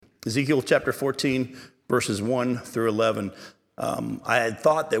Ezekiel chapter 14, verses 1 through 11. I had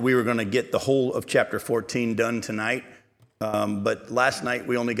thought that we were going to get the whole of chapter 14 done tonight, but last night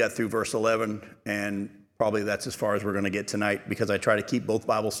we only got through verse 11, and probably that's as far as we're going to get tonight because I try to keep both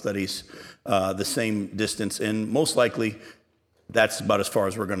Bible studies the same distance, and most likely that's about as far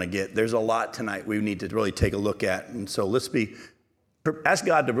as we're going to get. There's a lot tonight we need to really take a look at, and so ask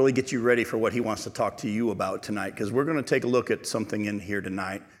God to really get you ready for what he wants to talk to you about tonight, because we're going to take a look at something in here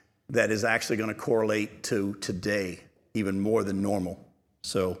tonight that is actually going to correlate to today even more than normal.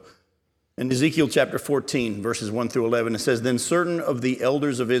 So in Ezekiel chapter 14, verses 1 through 11, it says, "Then certain of the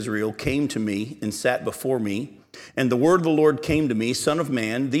elders of Israel came to me and sat before me, and the word of the Lord came to me, Son of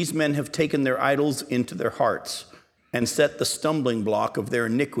man, these men have taken their idols into their hearts and set the stumbling block of their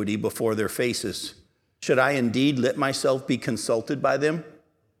iniquity before their faces. Should I indeed let myself be consulted by them?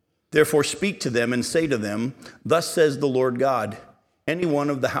 Therefore speak to them and say to them, Thus says the Lord God, any one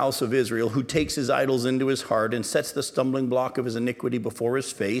of the house of Israel who takes his idols into his heart and sets the stumbling block of his iniquity before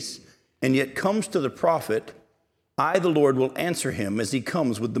his face, and yet comes to the prophet, I, the Lord, will answer him as he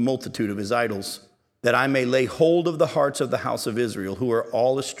comes with the multitude of his idols, that I may lay hold of the hearts of the house of Israel, who are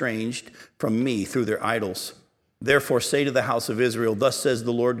all estranged from me through their idols. Therefore say to the house of Israel, Thus says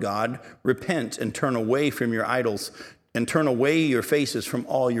the Lord God, repent and turn away from your idols, and turn away your faces from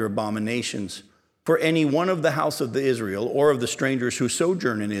all your abominations. For any one of the house of the Israel, or of the strangers who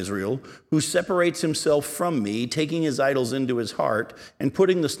sojourn in Israel, who separates himself from me, taking his idols into his heart, and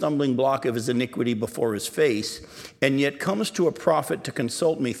putting the stumbling block of his iniquity before his face, and yet comes to a prophet to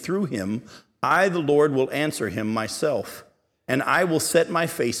consult me through him, I, the Lord, will answer him myself. And I will set my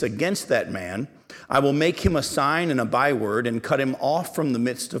face against that man. I will make him a sign and a byword, and cut him off from the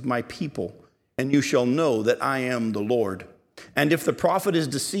midst of my people. And you shall know that I am the Lord. And if the prophet is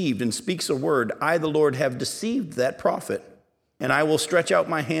deceived and speaks a word, I, the Lord, have deceived that prophet. And I will stretch out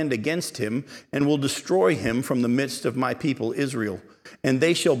my hand against him, and will destroy him from the midst of my people Israel. And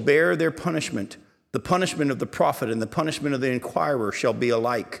they shall bear their punishment. The punishment of the prophet and the punishment of the inquirer shall be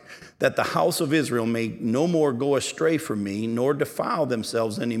alike, that the house of Israel may no more go astray from me, nor defile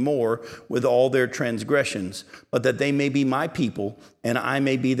themselves any more with all their transgressions, but that they may be my people, and I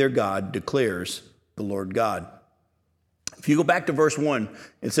may be their God, declares the Lord God." If you go back to verse 1,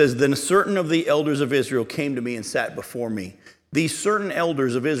 it says, "Then certain of the elders of Israel came to me and sat before me." These certain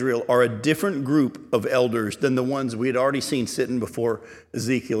elders of Israel are a different group of elders than the ones we had already seen sitting before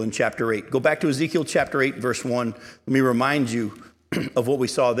Ezekiel in chapter 8. Go back to Ezekiel chapter 8, verse 1. Let me remind you of what we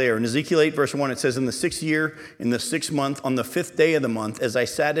saw there. In Ezekiel 8, verse 1, it says, "In the 6th year, in the 6th month, on the 5th day of the month, as I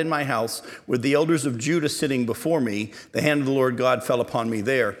sat in my house with the elders of Judah sitting before me, the hand of the Lord God fell upon me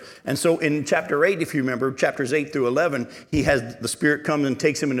there." And so in chapter 8, if you remember, chapters 8 through 11, the Spirit comes and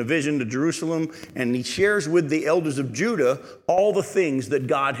takes him in a vision to Jerusalem, and he shares with the elders of Judah all the things that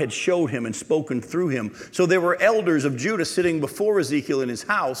God had showed him and spoken through him. So there were elders of Judah sitting before Ezekiel in his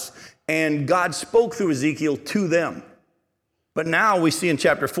house, and God spoke through Ezekiel to them. But now we see in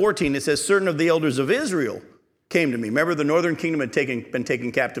chapter 14, it says, certain of the elders of Israel came to me. Remember, the northern kingdom had been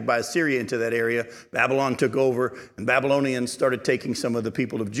taken captive by Assyria into that area. Babylon took over, and Babylonians started taking some of the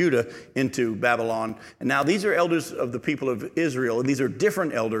people of Judah into Babylon. And now these are elders of the people of Israel, and these are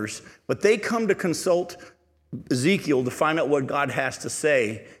different elders, but they come to consult Ezekiel to find out what God has to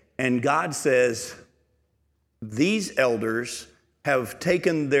say. And God says, these elders have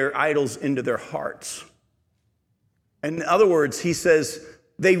taken their idols into their hearts. In other words, he says,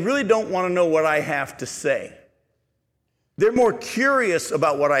 they really don't want to know what I have to say. They're more curious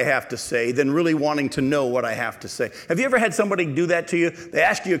about what I have to say than really wanting to know what I have to say. Have you ever had somebody do that to you? They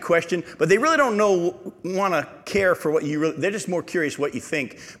ask you a question, but they really don't want to care for what they're just more curious what you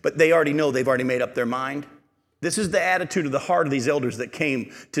think, but they already know, they've already made up their mind. This is the attitude of the heart of these elders that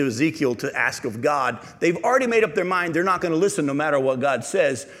came to Ezekiel to ask of God. They've already made up their mind. They're not going to listen no matter what God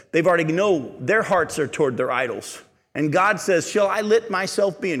says. They've already know their hearts are toward their idols. And God says, shall I let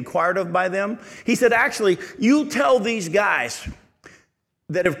myself be inquired of by them? He said, actually, you tell these guys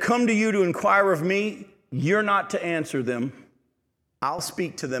that have come to you to inquire of me, you're not to answer them. I'll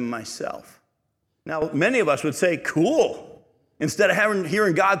speak to them myself. Now, many of us would say, cool. Instead of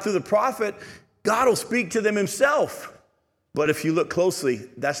hearing God through the prophet, God will speak to them himself. But if you look closely,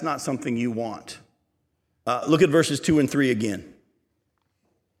 that's not something you want. Look at verses 2 and 3 again.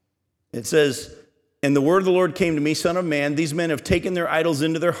 It says, "And the word of the Lord came to me, Son of man, these men have taken their idols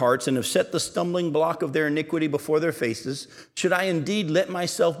into their hearts and have set the stumbling block of their iniquity before their faces. Should I indeed let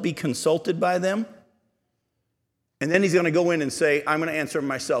myself be consulted by them?" And then he's going to go in and say, I'm going to answer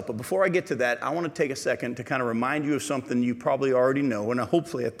myself. But before I get to that, I want to take a second to kind of remind you of something you probably already know. And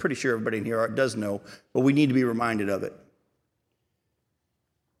hopefully, I'm pretty sure everybody in here does know, but we need to be reminded of it.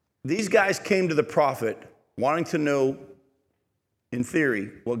 These guys came to the prophet wanting to know, in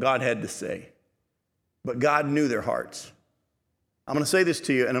theory, what God had to say. But God knew their hearts. I'm going to say this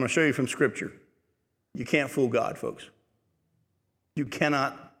to you, and I'm going to show you from Scripture. You can't fool God, folks. You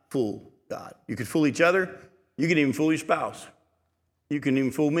cannot fool God. You can fool each other. You can even fool your spouse. You can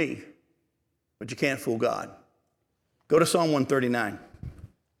even fool me. But you can't fool God. Go to Psalm 139.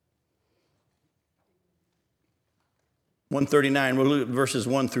 139, we'll look at verses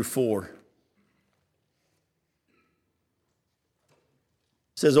 1 through 4. It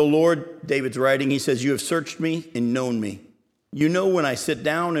says, O Lord, David's writing, he says, you have searched me and known me. You know when I sit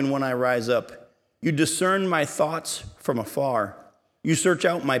down and when I rise up. You discern my thoughts from afar. You search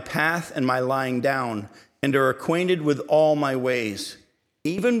out my path and my lying down, and are acquainted with all my ways.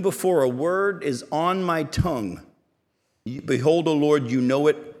 Even before a word is on my tongue, behold, O Lord, you know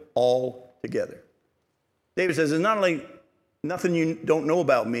it all together. David says, it's not only nothing you don't know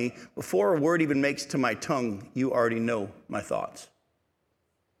about me, before a word even makes to my tongue, you already know my thoughts.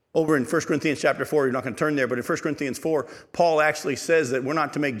 Over in 1 Corinthians chapter 4, you're not going to turn there, but in 1 Corinthians 4, Paul actually says that we're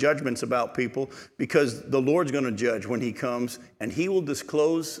not to make judgments about people because the Lord's going to judge when he comes, and he will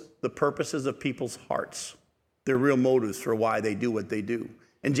disclose the purposes of people's hearts, their real motives for why they do what they do.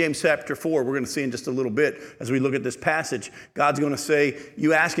 In James chapter 4, we're going to see in just a little bit, as we look at this passage, God's going to say,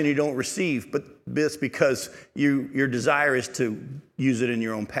 you ask and you don't receive, but it's because your desire is to use it in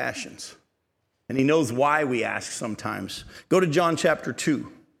your own passions. And he knows why we ask sometimes. Go to John chapter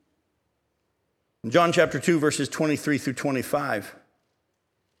 2. In John chapter 2, verses 23 through 25.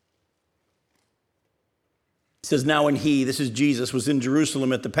 It says, now when he, this is Jesus, was in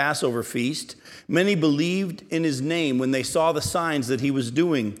Jerusalem at the Passover feast, many believed in his name when they saw the signs that he was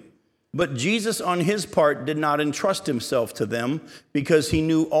doing. But Jesus on his part did not entrust himself to them because he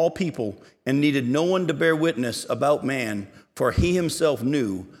knew all people and needed no one to bear witness about man, for he himself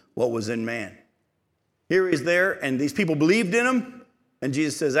knew what was in man. Here he's there, and these people believed in him, and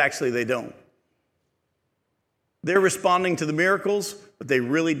Jesus says, actually, they don't. They're responding to the miracles, but they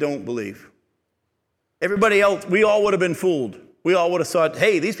really don't believe. Everybody else, we all would have been fooled. We all would have thought,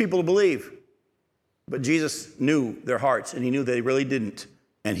 hey, these people believe. But Jesus knew their hearts, and he knew they really didn't,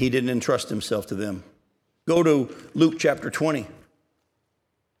 and he didn't entrust himself to them. Go to Luke chapter 20.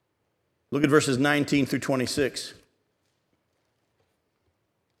 Look at verses 19 through 26.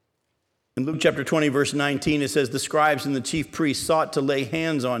 In Luke chapter 20, verse 19, it says, the scribes and the chief priests sought to lay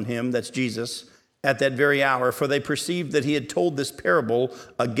hands on him, that's Jesus, at that very hour, for they perceived that he had told this parable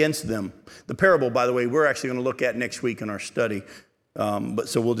against them. The parable, by the way, we're actually going to look at next week in our study.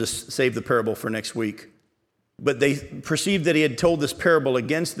 So we'll just save the parable for next week. But they perceived that he had told this parable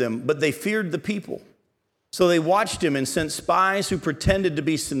against them, but they feared the people. So they watched him and sent spies who pretended to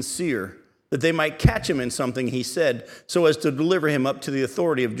be sincere, that they might catch him in something he said, so as to deliver him up to the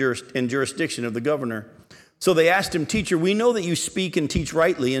authority and jurisdiction of the governor. So they asked him, teacher, we know that you speak and teach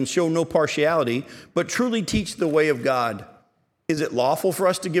rightly and show no partiality, but truly teach the way of God. Is it lawful for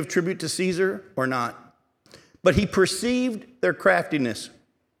us to give tribute to Caesar or not? But he perceived their craftiness,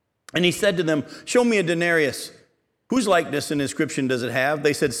 and he said to them, show me a denarius. Whose likeness and inscription does it have?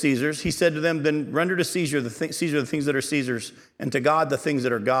 They said, Caesar's. He said to them, then render to Caesar the things that are Caesar's, and to God the things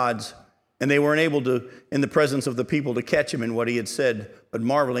that are God's. And they weren't able to, in the presence of the people, to catch him in what he had said, but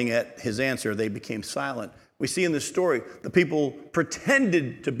marveling at his answer, they became silent. We see in this story, the people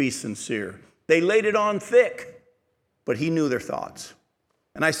pretended to be sincere. They laid it on thick, but he knew their thoughts.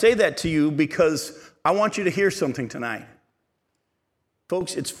 And I say that to you because I want you to hear something tonight.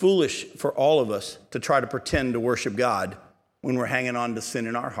 Folks, it's foolish for all of us to try to pretend to worship God when we're hanging on to sin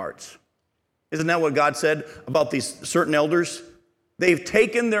in our hearts. Isn't that what God said about these certain elders? They've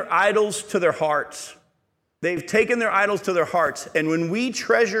taken their idols to their hearts. They've taken their idols to their hearts. And when we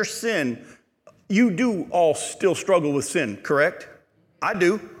treasure sin, you do all still struggle with sin, correct? I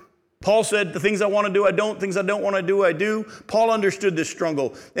do. Paul said, the things I want to do, I don't. Things I don't want to do, I do. Paul understood this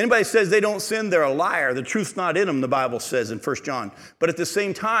struggle. Anybody says they don't sin, they're a liar. The truth's not in them, the Bible says in 1 John. But at the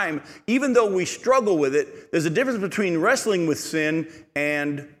same time, even though we struggle with it, there's a difference between wrestling with sin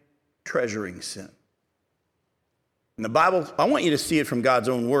and treasuring sin. In the Bible, I want you to see it from God's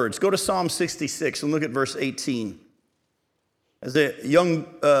own words. Go to Psalm 66 and look at verse 18. As a young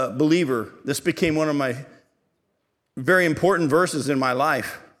believer, this became one of my very important verses in my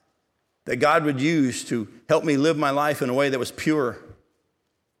life that God would use to help me live my life in a way that was pure.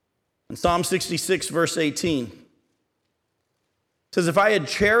 In Psalm 66, verse 18, it says, if I had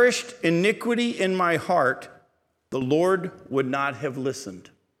cherished iniquity in my heart, the Lord would not have listened.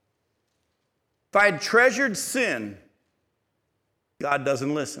 If I had treasured sin, God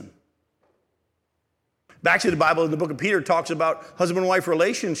doesn't listen. Actually, the Bible in the book of Peter talks about husband and wife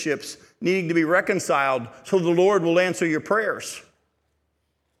relationships needing to be reconciled so the Lord will answer your prayers.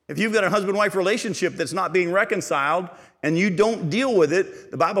 If you've got a husband-wife relationship that's not being reconciled and you don't deal with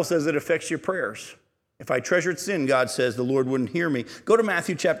it, the Bible says it affects your prayers. If I treasured sin, God says, the Lord wouldn't hear me. Go to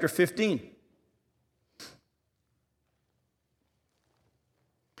Matthew chapter 15.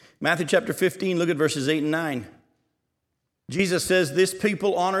 Matthew chapter 15, look at verses 8 and 9. Jesus says, this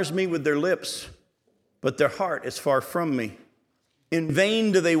people honors me with their lips, but their heart is far from me. In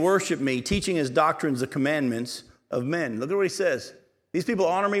vain do they worship me, teaching as doctrines the commandments of men. Look at what he says. These people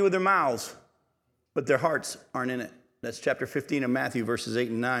honor me with their mouths, but their hearts aren't in it. That's chapter 15 of Matthew, verses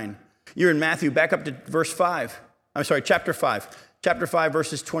 8 and 9. You're in Matthew, back up to verse 5. Chapter 5. Chapter 5,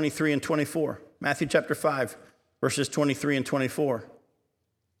 verses 23 and 24. Matthew chapter 5, verses 23 and 24.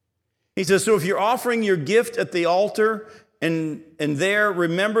 He says, so if you're offering your gift at the altar and there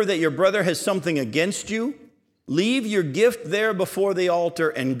remember that your brother has something against you, leave your gift there before the altar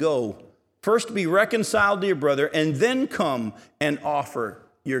and go. First be reconciled to your brother and then come and offer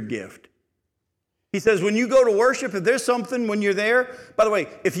your gift. He says when you go to worship, if there's something when you're there, by the way,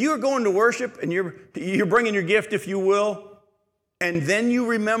 if you're going to worship and you're bringing your gift, if you will, and then you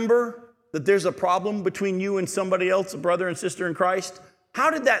remember that there's a problem between you and somebody else, a brother and sister in Christ, how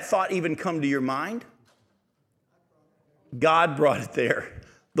did that thought even come to your mind? God brought it there.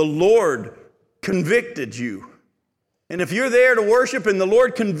 The Lord convicted you. And if you're there to worship and the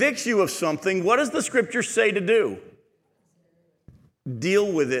Lord convicts you of something, what does the scripture say to do? Deal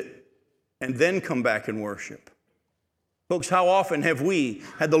with it and then come back and worship. Folks, how often have we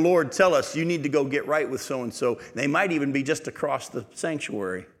had the Lord tell us, you need to go get right with so-and-so? They might even be just across the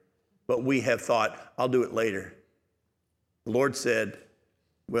sanctuary, but we have thought, I'll do it later. The Lord said,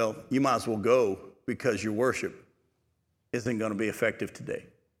 well, you might as well go because your worship isn't going to be effective today.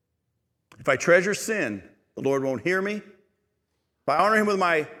 If I treasure sin, the Lord won't hear me. If I honor him with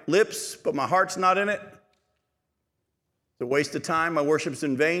my lips, but my heart's not in it, it's a waste of time. My worship's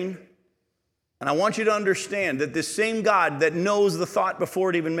in vain. And I want you to understand that this same God that knows the thought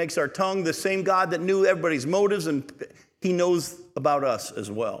before it even makes our tongue, the same God that knew everybody's motives, and he knows about us as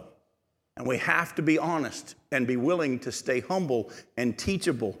well. And we have to be honest and be willing to stay humble and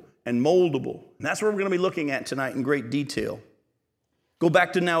teachable and moldable. And that's what we're going to be looking at tonight in great detail. Go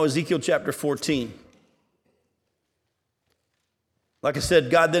back to now Ezekiel chapter 14. Like I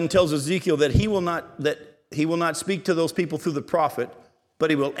said, God then tells Ezekiel that he will not speak to those people through the prophet, but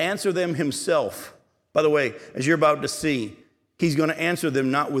he will answer them himself. By the way, as you're about to see, he's going to answer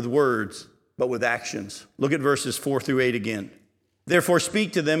them not with words, but with actions. Look at verses 4 through 8 again. Therefore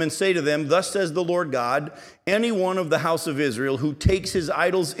speak to them and say to them, thus says the Lord God, any one of the house of Israel who takes his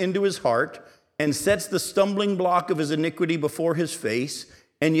idols into his heart and sets the stumbling block of his iniquity before his face,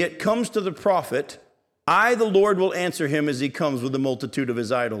 and yet comes to the prophet, I, the Lord, will answer him as he comes with the multitude of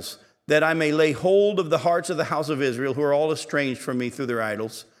his idols, that I may lay hold of the hearts of the house of Israel, who are all estranged from me through their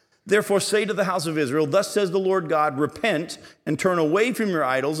idols. Therefore say to the house of Israel, thus says the Lord God, repent and turn away from your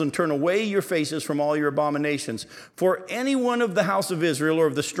idols and turn away your faces from all your abominations. For any one of the house of Israel or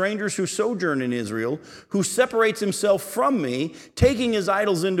of the strangers who sojourn in Israel, who separates himself from me, taking his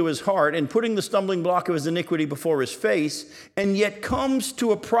idols into his heart and putting the stumbling block of his iniquity before his face, and yet comes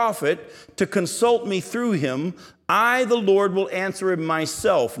to a prophet to consult me through him, I, the Lord, will answer him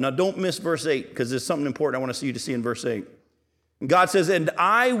myself. Now don't miss verse 8, because there's something important I want you to see in verse 8. God says, and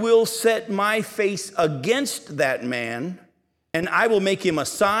I will set my face against that man, and I will make him a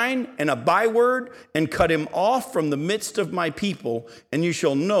sign and a byword, and cut him off from the midst of my people, and you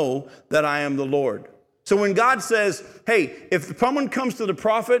shall know that I am the Lord. So when God says, hey, if someone comes to the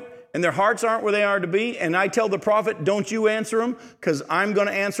prophet and their hearts aren't where they are to be, and I tell the prophet, don't you answer them, because I'm going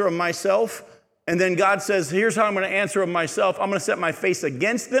to answer them myself, and then God says, here's how I'm going to answer them myself. I'm going to set my face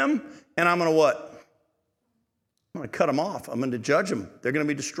against them, and I'm going to what? I'm going to cut them off. I'm going to judge them. They're going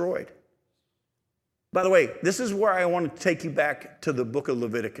to be destroyed. By the way, this is where I want to take you back to the book of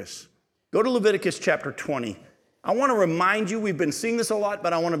Leviticus. Go to Leviticus chapter 20. I want to remind you, we've been seeing this a lot,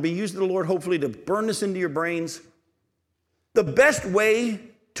 but I want to be used of the Lord, hopefully, to burn this into your brains. The best way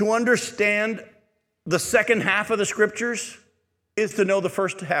to understand the second half of the scriptures is to know the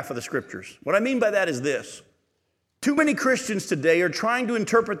first half of the scriptures. What I mean by that is this. Too many Christians today are trying to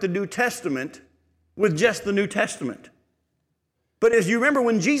interpret the New Testament with just the New Testament. But as you remember,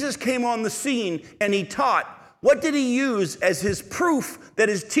 when Jesus came on the scene and he taught, what did he use as his proof that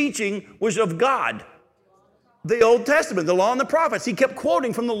his teaching was of God? The Old Testament, the law and the prophets. He kept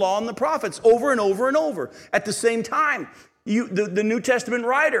quoting from the law and the prophets over and over and over. At the same time, the New Testament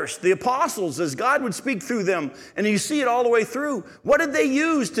writers, the apostles, as God would speak through them, and you see it all the way through. What did they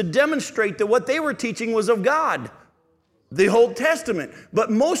use to demonstrate that what they were teaching was of God? The Old Testament. But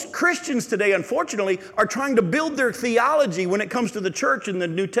most Christians today, unfortunately, are trying to build their theology when it comes to the church in the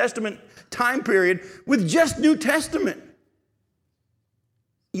New Testament time period with just New Testament.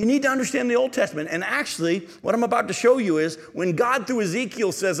 You need to understand the Old Testament. And actually, what I'm about to show you is when God through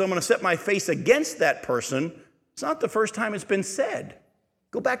Ezekiel says, I'm going to set my face against that person, it's not the first time it's been said.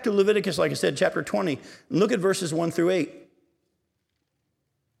 Go back to Leviticus, like I said, chapter 20, and look at verses 1 through 8.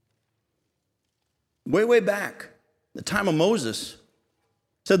 Way back, the time of Moses,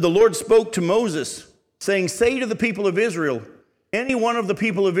 said the Lord spoke to Moses, saying, say to the people of Israel, any one of the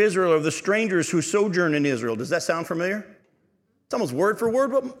people of Israel or the strangers who sojourn in Israel. Does that sound familiar? It's almost word for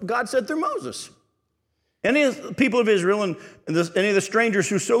word what God said through Moses. Any of the people of Israel and any of the strangers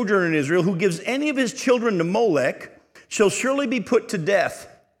who sojourn in Israel who gives any of his children to Molech shall surely be put to death.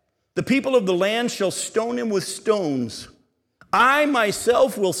 The people of the land shall stone him with stones. I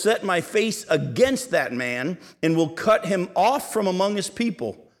myself will set my face against that man and will cut him off from among his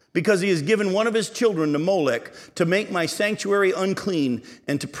people, because he has given one of his children to Molech to make my sanctuary unclean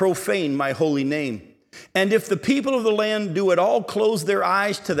and to profane my holy name. And if the people of the land do at all close their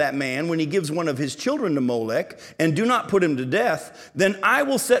eyes to that man when he gives one of his children to Molech and do not put him to death, then I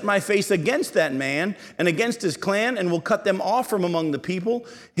will set my face against that man and against his clan and will cut them off from among the people,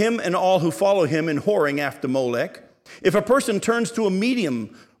 him and all who follow him in whoring after Molech. If a person turns to a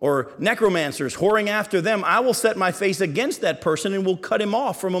medium or necromancers, whoring after them, I will set my face against that person and will cut him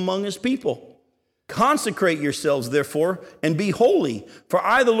off from among his people. Consecrate yourselves, therefore, and be holy, for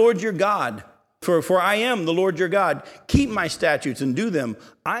I, the Lord your God, For I am the Lord your God. Keep my statutes and do them.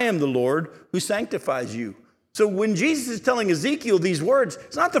 I am the Lord who sanctifies you. So when Jesus is telling Ezekiel these words,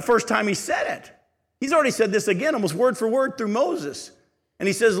 it's not the first time he said it. He's already said this again, almost word for word through Moses. And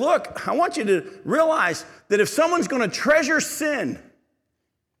he says, look, I want you to realize that if someone's going to treasure sin,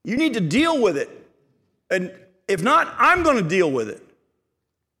 you need to deal with it. And if not, I'm going to deal with it.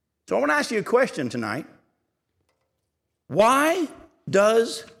 So I want to ask you a question tonight. Why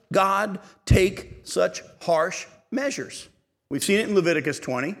does God take such harsh measures? We've seen it in Leviticus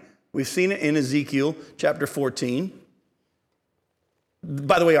 20. We've seen it in Ezekiel chapter 14.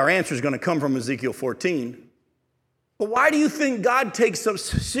 By the way, our answer is going to come from Ezekiel 14. But why do you think God takes such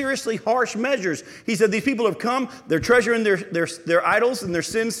seriously harsh measures? He said, these people have come, they're treasuring their idols and their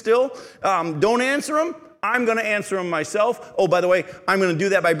sins still. Don't answer them. I'm going to answer them myself. Oh, by the way, I'm going to do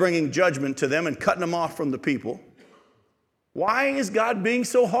that by bringing judgment to them and cutting them off from the people. Why is God being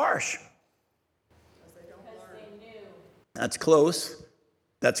so harsh? Because they knew. That's close.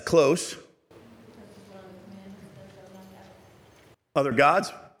 That's close. Other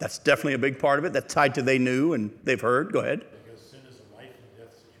gods? That's definitely a big part of it. That's tied to they knew and they've heard. Go ahead. Because sin is a life and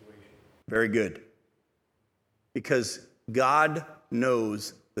death situation. Very good. Because God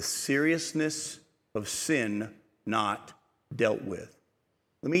knows the seriousness of sin not dealt with.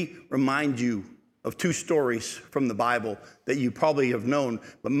 Let me remind you of two stories from the Bible that you probably have known,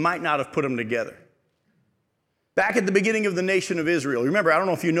 but might not have put them together. Back at the beginning of the nation of Israel, remember, I don't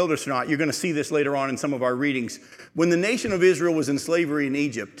know if you know this or not, you're going to see this later on in some of our readings. When the nation of Israel was in slavery in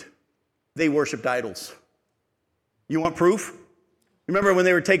Egypt, they worshiped idols. You want proof? Remember when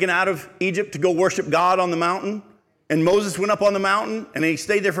they were taken out of Egypt to go worship God on the mountain? And Moses went up on the mountain and he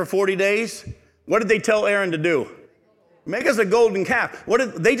stayed there for 40 days? What did they tell Aaron to do? Make us a golden calf.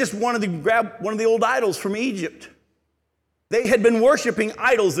 They just wanted to grab one of the old idols from Egypt. They had been worshiping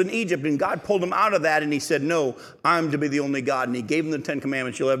idols in Egypt, and God pulled them out of that, and he said, no, I'm to be the only God. And he gave them the 10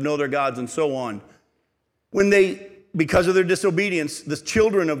 Commandments. You'll have no other gods, and so on. Because of their disobedience, the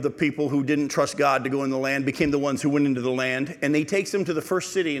children of the people who didn't trust God to go in the land became the ones who went into the land. And he takes them to the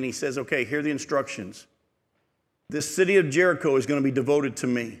first city, and he says, okay, here are the instructions. This city of Jericho is going to be devoted to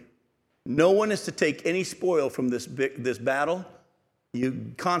me. No one is to take any spoil from this battle.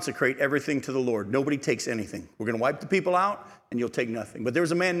 You consecrate everything to the Lord. Nobody takes anything. We're going to wipe the people out, and you'll take nothing. But there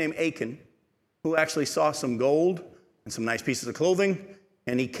was a man named Achan who actually saw some gold and some nice pieces of clothing,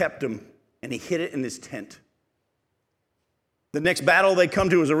 and he kept them, and he hid it in his tent. The next battle they come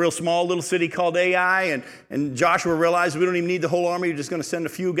to was a real small little city called Ai, and Joshua realized we don't even need the whole army. You're just going to send a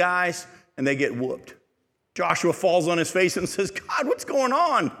few guys, and they get whooped. Joshua falls on his face and says, God, what's going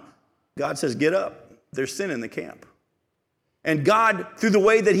on? God says, get up. There's sin in the camp. And God, through the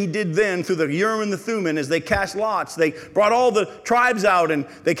way that he did then, through the Urim and the Thummim, as they cast lots, they brought all the tribes out, and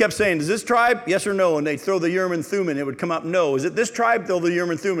they kept saying, is this tribe? Yes or no? And they'd throw the Urim and Thummim, and it would come up no. Is it this tribe? Throw the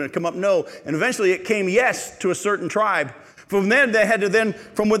Urim and Thummim, and it would come up no. And eventually it came yes to a certain tribe. From then, they had to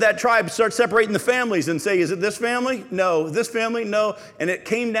from with that tribe, start separating the families and say, is it this family? No. This family? No. And it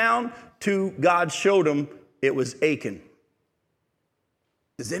came down to God showed them it was Achan.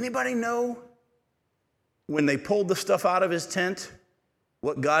 Does anybody know when they pulled the stuff out of his tent,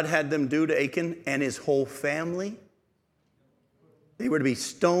 what God had them do to Achan and his whole family? They were to be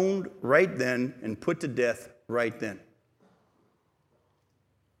stoned right then and put to death right then.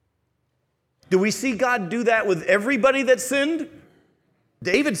 Do we see God do that with everybody that sinned?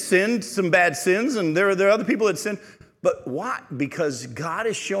 David sinned some bad sins, and there are other people that sinned. But why? Because God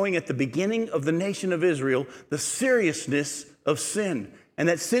is showing at the beginning of the nation of Israel the seriousness of sin. And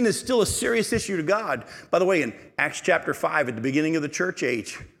that sin is still a serious issue to God. By the way, in Acts chapter 5, at the beginning of the church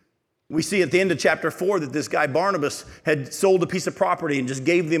age, we see at the end of chapter 4 that this guy Barnabas had sold a piece of property and just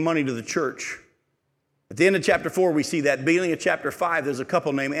gave the money to the church. At the end of chapter 4, we see that. At the beginning of chapter 5, there's a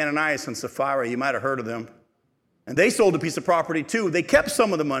couple named Ananias and Sapphira. You might have heard of them. And they sold a piece of property too. They kept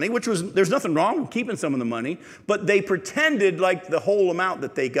some of the money, there's nothing wrong with keeping some of the money, but they pretended like the whole amount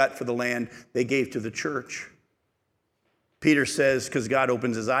that they got for the land they gave to the church. Peter says, because God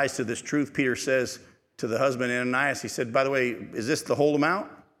opens his eyes to this truth, Peter says to the husband Ananias, he said, by the way, is this the whole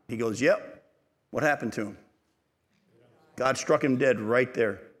amount? He goes, yep. What happened to him? God struck him dead right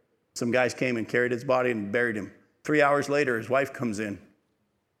there. Some guys came and carried his body and buried him. 3 hours later, his wife comes in.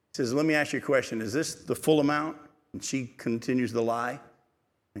 Says, let me ask you a question. Is this the full amount? And she continues the lie.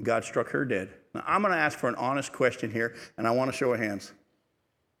 And God struck her dead. Now, I'm going to ask for an honest question here, and I want to show of hands.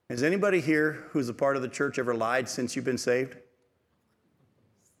 Has anybody here who's a part of the church ever lied since you've been saved?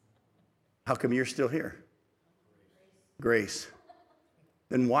 How come you're still here? Grace.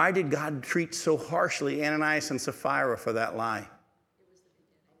 Then why did God treat so harshly Ananias and Sapphira for that lie?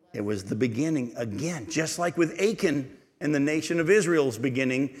 It was the beginning. Again, just like with Achan and the nation of Israel's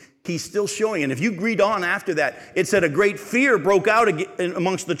beginning, he's still showing. And if you read on after that, it said a great fear broke out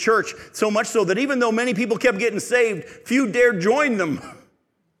amongst the church, so much so that even though many people kept getting saved, few dared join them.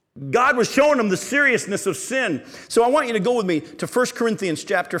 God was showing them the seriousness of sin. So I want you to go with me to 1 Corinthians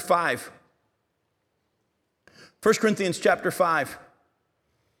chapter 5. 1 Corinthians chapter 5.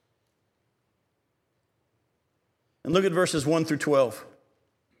 And look at verses 1 through 12.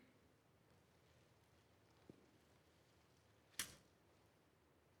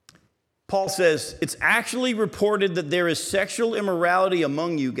 Paul says, it's actually reported that there is sexual immorality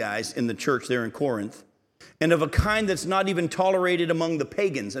among you guys in the church there in Corinth, and of a kind that's not even tolerated among the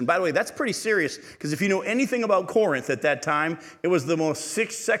pagans. And by the way, that's pretty serious, because if you know anything about Corinth at that time, it was the most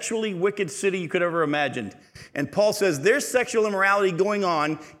sexually wicked city you could ever imagine. And Paul says there's sexual immorality going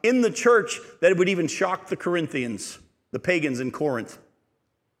on in the church that would even shock the Corinthians, the pagans in Corinth.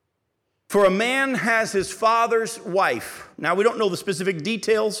 For a man has his father's wife. Now, we don't know the specific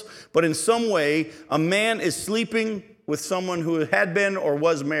details, but in some way, a man is sleeping with someone who had been or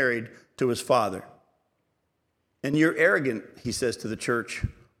was married to his father. And you're arrogant, he says to the church.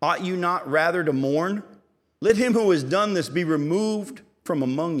 Ought you not rather to mourn? Let him who has done this be removed from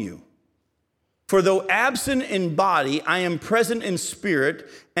among you. For though absent in body, I am present in spirit,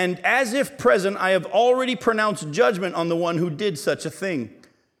 and as if present, I have already pronounced judgment on the one who did such a thing.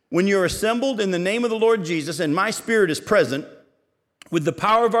 When you're assembled in the name of the Lord Jesus, and my spirit is present, with the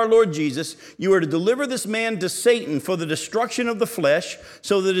power of our Lord Jesus, you are to deliver this man to Satan for the destruction of the flesh,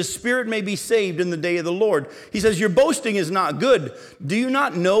 so that his spirit may be saved in the day of the Lord. He says, your boasting is not good. Do you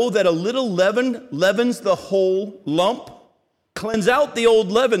not know that a little leaven leavens the whole lump? Cleanse out the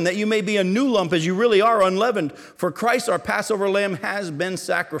old leaven, that you may be a new lump as you really are unleavened. For Christ, our Passover lamb, has been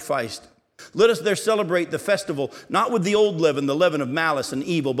sacrificed. Let us there celebrate the festival, not with the old leaven, the leaven of malice and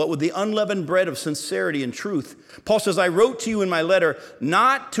evil, but with the unleavened bread of sincerity and truth. Paul says, I wrote to you in my letter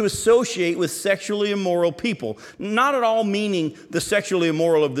not to associate with sexually immoral people, not at all meaning the sexually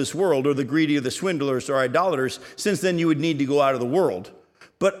immoral of this world or the greedy or the swindlers or idolaters, since then you would need to go out of the world.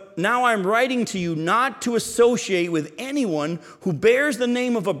 But now I'm writing to you not to associate with anyone who bears the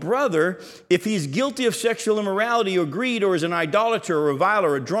name of a brother if he's guilty of sexual immorality or greed or is an idolater or a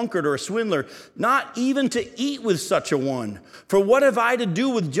reviler, a drunkard or a swindler, not even to eat with such a one. For what have I to do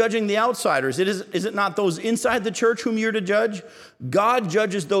with judging the outsiders? Is it not those inside the church whom you're to judge? God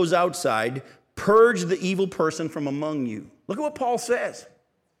judges those outside. Purge the evil person from among you. Look at what Paul says.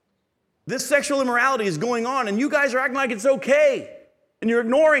 This sexual immorality is going on, and you guys are acting like it's okay. And you're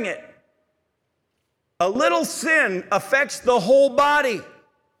ignoring it. A little sin affects the whole body.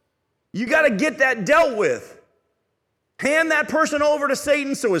 You got to get that dealt with. Hand that person over to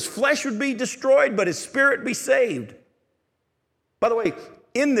Satan so his flesh would be destroyed, but his spirit be saved. By the way,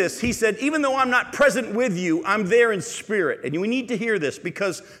 in this, he said, even though I'm not present with you, I'm there in spirit. And we need to hear this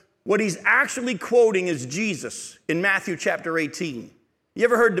because what he's actually quoting is Jesus in Matthew chapter 18. You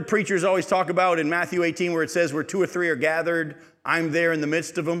ever heard the preachers always talk about in Matthew 18 where it says where 2 or 3 are gathered, I'm there in the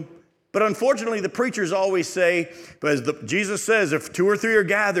midst of them? But unfortunately, the preachers always say, Jesus says, if 2 or 3 are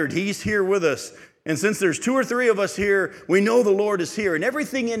gathered, he's here with us. And since there's 2 or 3 of us here, we know the Lord is here. And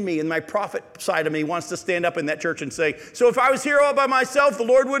everything in me, and my prophet side of me, wants to stand up in that church and say, so if I was here all by myself, the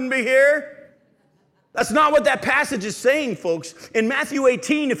Lord wouldn't be here? That's not what that passage is saying, folks. In Matthew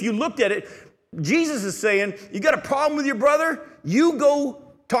 18, if you looked at it, Jesus is saying, you got a problem with your brother? You go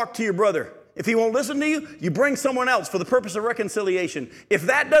talk to your brother. If he won't listen to you, you bring someone else for the purpose of reconciliation. If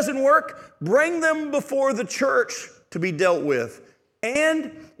that doesn't work, bring them before the church to be dealt with.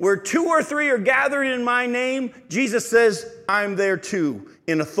 And where 2 or 3 are gathered in my name, Jesus says, I'm there too,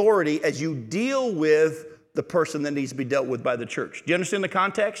 in authority as you deal with the person that needs to be dealt with by the church. Do you understand the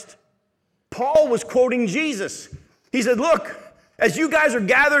context? Paul was quoting Jesus. He said, look, as you guys are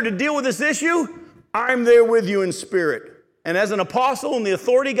gathered to deal with this issue, I'm there with you in spirit. And as an apostle and the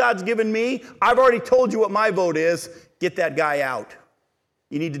authority God's given me, I've already told you what my vote is. Get that guy out.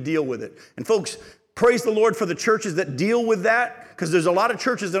 You need to deal with it. And folks, praise the Lord for the churches that deal with that, because there's a lot of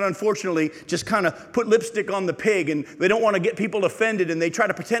churches that unfortunately just kind of put lipstick on the pig and they don't want to get people offended and they try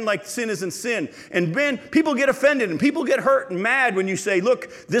to pretend like sin isn't sin. And man, people get offended and people get hurt and mad when you say,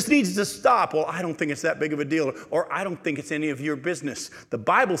 look, this needs to stop. Well, I don't think it's that big of a deal, or I don't think it's any of your business. The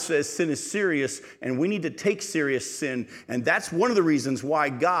Bible says sin is serious and we need to take serious sin. And that's one of the reasons why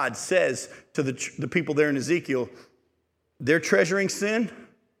God says to the people there in Ezekiel, they're treasuring sin.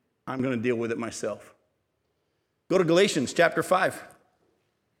 I'm going to deal with it myself. Go to Galatians chapter 5.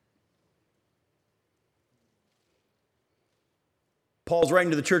 Paul's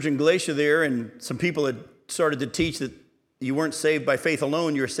writing to the church in Galatia there, and some people had started to teach that you weren't saved by faith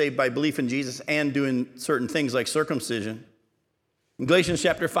alone, you were saved by belief in Jesus and doing certain things like circumcision. In Galatians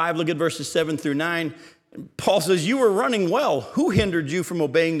chapter 5, look at verses 7 through 9. Paul says, you were running well. Who hindered you from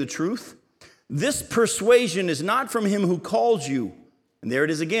obeying the truth? This persuasion is not from him who calls you. And there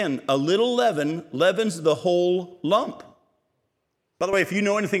it is again, a little leaven leavens the whole lump. By the way, if you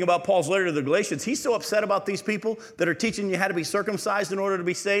know anything about Paul's letter to the Galatians, he's so upset about these people that are teaching you how to be circumcised in order to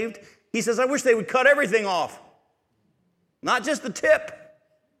be saved. He says, I wish they would cut everything off. Not just the tip,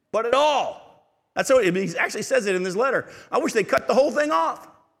 but it all. That's what he actually says it in this letter. I wish they cut the whole thing off.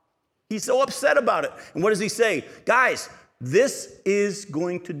 He's so upset about it. And what does he say? Guys, this is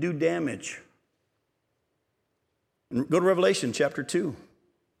going to do damage. Go to Revelation chapter 2.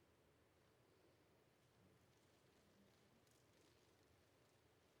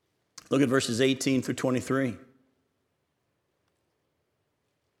 Look at verses 18 through 23.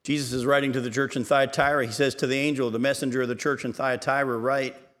 Jesus is writing to the church in Thyatira. He says to the angel, the messenger of the church in Thyatira,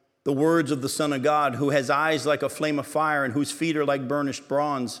 write the words of the Son of God, who has eyes like a flame of fire and whose feet are like burnished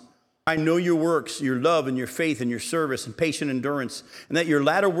bronze. I know your works, your love and your faith and your service and patient endurance, and that your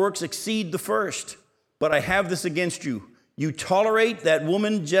latter works exceed the first. But I have this against you. You tolerate that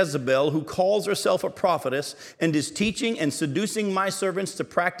woman Jezebel, who calls herself a prophetess and is teaching and seducing my servants to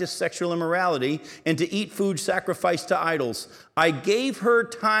practice sexual immorality and to eat food sacrificed to idols. I gave her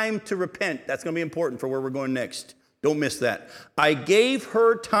time to repent. That's going to be important for where we're going next. Don't miss that. I gave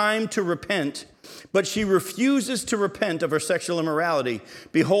her time to repent, but she refuses to repent of her sexual immorality.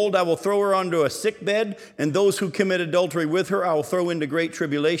 Behold, I will throw her onto a sick bed, and those who commit adultery with her I will throw into great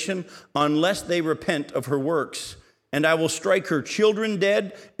tribulation, unless they repent of her works. And I will strike her children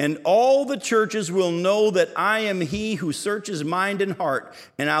dead, and all the churches will know that I am he who searches mind and heart,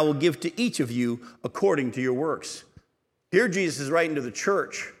 and I will give to each of you according to your works. Here Jesus is writing to the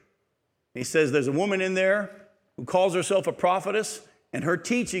church. He says there's a woman in there who calls herself a prophetess, and her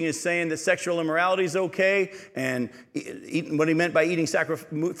teaching is saying that sexual immorality is okay, and what he meant by eating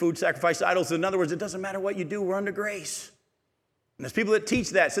food sacrificed to idols, in other words, it doesn't matter what you do, we're under grace. And there's people that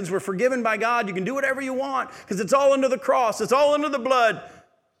teach that. Since we're forgiven by God, you can do whatever you want because it's all under the cross. It's all under the blood.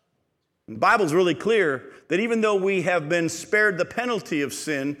 And the Bible's really clear that even though we have been spared the penalty of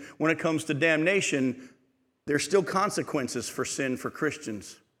sin when it comes to damnation, there's still consequences for sin for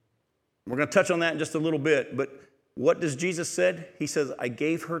Christians. We're going to touch on that in just a little bit. But what does Jesus said? He says, I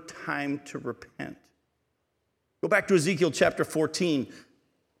gave her time to repent. Go back to Ezekiel chapter 14.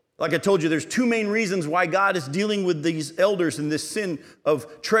 Like I told you, there's 2 main reasons why God is dealing with these elders in this sin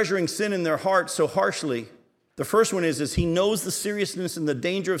of treasuring sin in their hearts so harshly. The first one is he knows the seriousness and the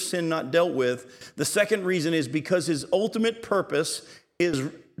danger of sin not dealt with. The second reason is because his ultimate purpose is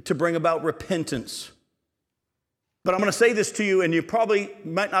to bring about repentance. But I'm going to say this to you, and you probably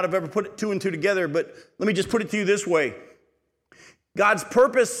might not have ever put two and two together, but let me just put it to you this way. God's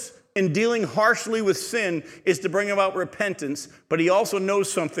purpose in dealing harshly with sin is to bring about repentance, but he also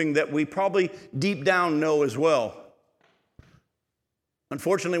knows something that we probably deep down know as well.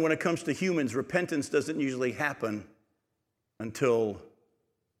 Unfortunately, when it comes to humans, repentance doesn't usually happen until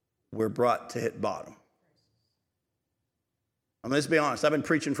we're brought to hit bottom. I mean, let's be honest. I've been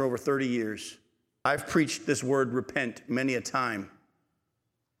preaching for over 30 years. I've preached this word repent many a time.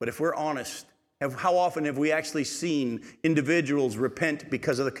 But if we're honest, how often have we actually seen individuals repent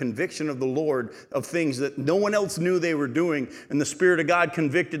because of the conviction of the Lord of things that no one else knew they were doing, and the Spirit of God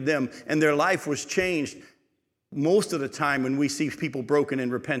convicted them and their life was changed? Most of the time when we see people broken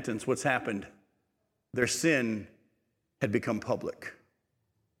in repentance, what's happened? Their sin had become public.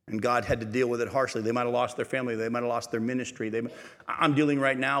 And God had to deal with it harshly. They might have lost their family. They might have lost their ministry. I'm dealing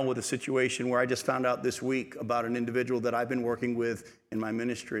right now with a situation where I just found out this week about an individual that I've been working with in my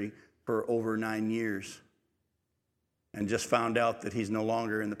ministry for over 9 years. And just found out that he's no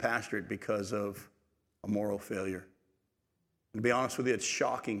longer in the pastorate because of a moral failure. And to be honest with you, it's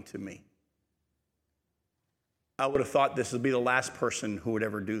shocking to me. I would have thought this would be the last person who would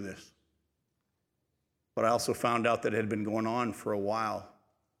ever do this. But I also found out that it had been going on for a while.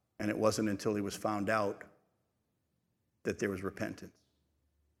 And it wasn't until he was found out that there was repentance.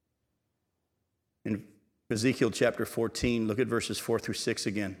 In Ezekiel chapter 14, look at verses 4 through 6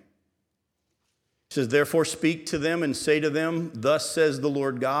 again. It says, "Therefore speak to them and say to them, thus says the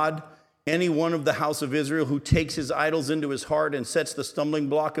Lord God, any one of the house of Israel who takes his idols into his heart and sets the stumbling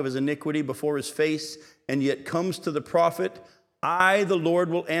block of his iniquity before his face, and yet comes to the prophet, I, the Lord,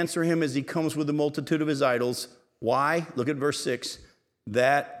 will answer him as he comes with the multitude of his idols. Why?" Look at verse 6.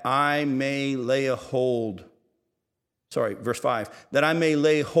 "That I may lay a hold." Verse 5. "That I may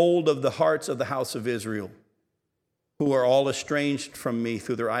lay hold of the hearts of the house of Israel, who are all estranged from me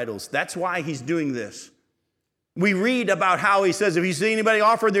through their idols." That's why he's doing this. We read about how he says, if you see anybody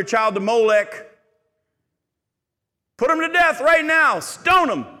offer their child to Molech, put them to death right now, stone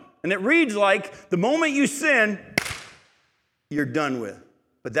them. And it reads like the moment you sin, you're done with.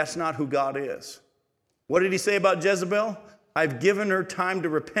 But that's not who God is. What did he say about Jezebel? I've given her time to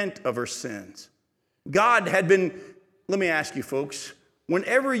repent of her sins. God had been, let me ask you folks,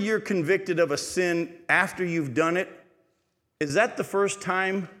 whenever you're convicted of a sin after you've done it, is that the first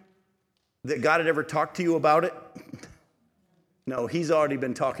time that God had ever talked to you about it? No, he's already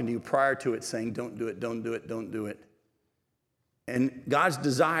been talking to you prior to it, saying, don't do it, don't do it, don't do it. And God's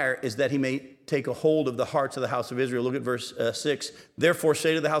desire is that he may take a hold of the hearts of the house of Israel. Look at verse 6. "Therefore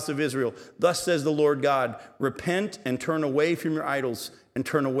say to the house of Israel, thus says the Lord God, repent and turn away from your idols and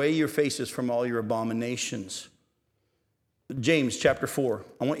turn away your faces from all your abominations." James chapter 4.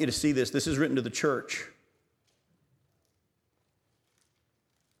 I want you to see this. This is written to the church.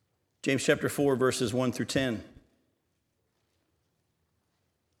 James chapter 4, verses 1 through 10.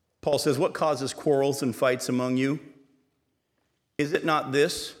 Paul says, "What causes quarrels and fights among you? Is it not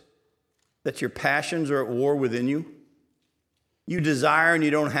this, that your passions are at war within you? You desire and you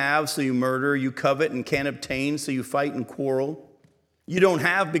don't have, so you murder. You covet and can't obtain, so you fight and quarrel. You don't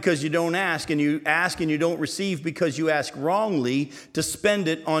have because you don't ask, and you ask and you don't receive because you ask wrongly to spend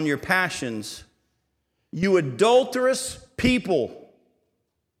it on your passions. You adulterous people,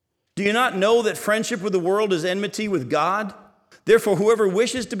 do you not know that friendship with the world is enmity with God? Therefore, whoever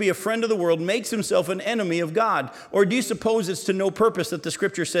wishes to be a friend of the world makes himself an enemy of God. Or do you suppose it's to no purpose that the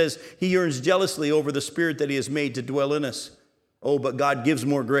scripture says he yearns jealously over the spirit that he has made to dwell in us? Oh, but God gives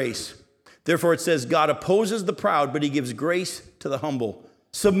more grace. Therefore, it says, God opposes the proud, but he gives grace to the humble.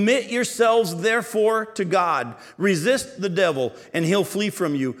 Submit yourselves, therefore, to God. Resist the devil, and he'll flee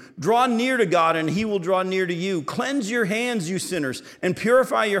from you. Draw near to God, and he will draw near to you. Cleanse your hands, you sinners, and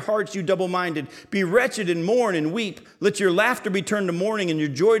purify your hearts, you double-minded. Be wretched and mourn and weep. Let your laughter be turned to mourning and your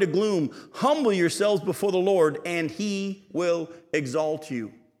joy to gloom. Humble yourselves before the Lord, and he will exalt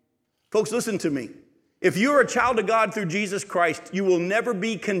you. Folks, listen to me. If you're a child of God through Jesus Christ, you will never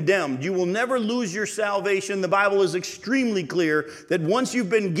be condemned. You will never lose your salvation. The Bible is extremely clear that once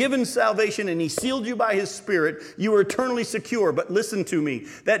you've been given salvation and he sealed you by his Spirit, you are eternally secure. But listen to me.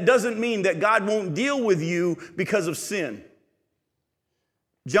 That doesn't mean that God won't deal with you because of sin.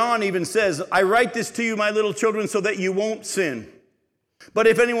 John even says, I write this to you, my little children, so that you won't sin. But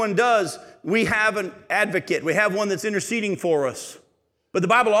if anyone does, we have an advocate. We have one that's interceding for us. But the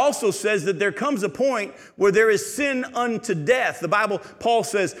Bible also says that there comes a point where there is sin unto death. Paul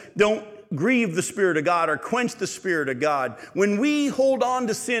says, don't grieve the Spirit of God or quench the Spirit of God. When we hold on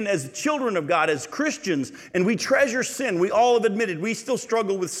to sin as children of God, as Christians, and we treasure sin, we all have admitted we still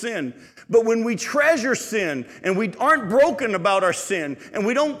struggle with sin. But when we treasure sin and we aren't broken about our sin and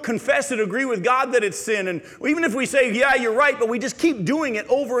we don't confess and agree with God that it's sin, and even if we say, yeah, you're right, but we just keep doing it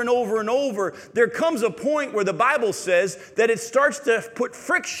over and over and over, there comes a point where the Bible says that it starts to put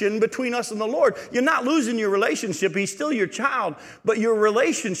friction between us and the Lord. You're not losing your relationship. He's still your child, but your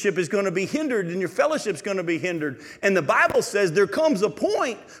relationship is going to be hindered and your fellowship's going to be hindered. And the Bible says there comes a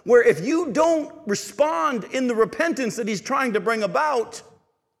point where if you don't respond in the repentance that he's trying to bring about,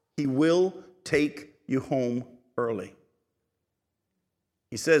 he will take you home early.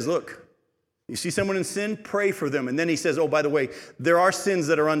 He says, look, you see someone in sin, pray for them. And then he says, oh, by the way, there are sins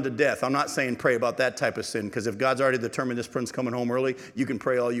that are unto death. I'm not saying pray about that type of sin, because if God's already determined this person's coming home early, you can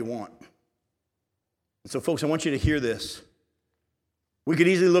pray all you want. And so, folks, I want you to hear this. We could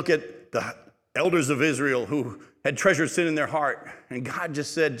easily look at the elders of Israel who had treasured sin in their heart. And God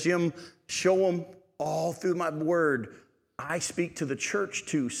just said, Jim, show them all through my word. I speak to the church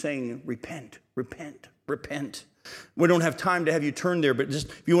too, saying, repent, repent, repent. We don't have time to have you turn there, but just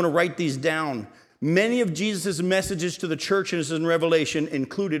if you want to write these down, many of Jesus' messages to the churches in Revelation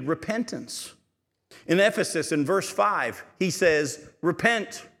included repentance. In Ephesus, in verse 5, he says,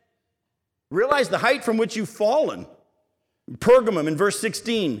 repent. Realize the height from which you've fallen. Pergamum, in verse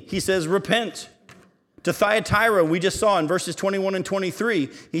 16, he says, repent. To Thyatira, we just saw in verses 21 and 23,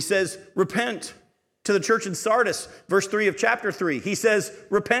 he says, repent. To the church in Sardis, verse 3 of chapter 3, he says,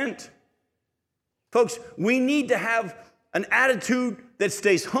 repent. Folks, we need to have an attitude that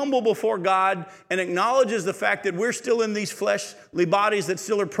stays humble before God and acknowledges the fact that we're still in these fleshly bodies that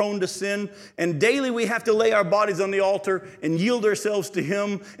still are prone to sin. And daily we have to lay our bodies on the altar and yield ourselves to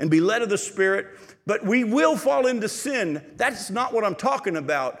him and be led of the Spirit. But we will fall into sin. That's not what I'm talking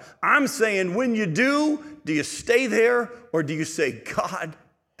about. I'm saying when you do you stay there or do you say, God,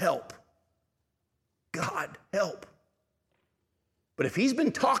 help? God, help. But if he's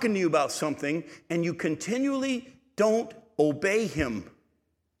been talking to you about something and you continually don't obey him,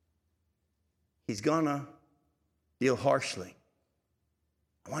 he's gonna deal harshly.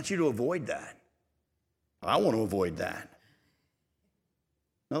 I want you to avoid that. I want to avoid that.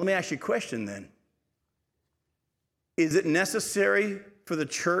 Now let me ask you a question then. Is it necessary for the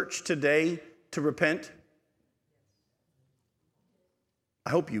church today to repent? I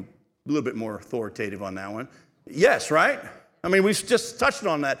hope you a little bit more authoritative on that one. Yes, right? I mean, we've just touched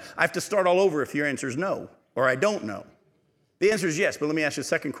on that. I have to start all over if your answer is no, or I don't know. The answer is yes, but let me ask you a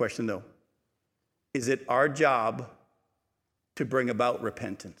second question, though. Is it our job to bring about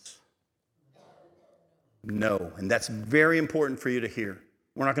repentance? No, and that's very important for you to hear.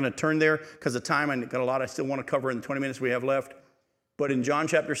 We're not going to turn there because of time. I've got a lot I still want to cover in the 20 minutes we have left. But in John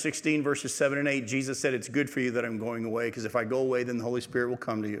chapter 16, verses 7 and 8, Jesus said, it's good for you that I'm going away, because if I go away, then the Holy Spirit will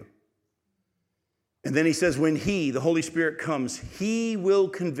come to you. And then he says, when he, the Holy Spirit, comes, he will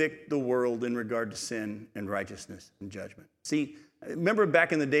convict the world in regard to sin and righteousness and judgment. See, remember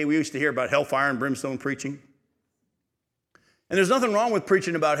back in the day we used to hear about hellfire and brimstone preaching? And there's nothing wrong with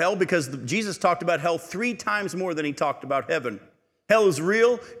preaching about hell, because Jesus talked about hell 3 times more than he talked about heaven. Hell is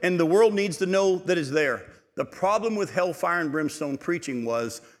real, and the world needs to know that it's there. The problem with hellfire and brimstone preaching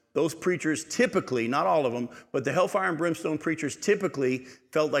was those preachers typically, not all of them, but the hellfire and brimstone preachers typically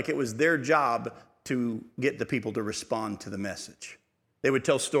felt like it was their job to get the people to respond to the message. They would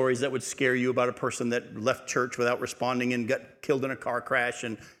tell stories that would scare you about a person that left church without responding and got killed in a car crash.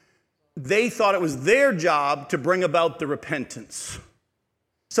 And they thought it was their job to bring about the repentance.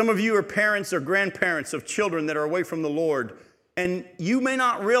 Some of you are parents or grandparents of children that are away from the Lord, and you may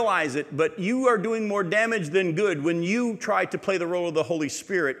not realize it, but you are doing more damage than good when you try to play the role of the Holy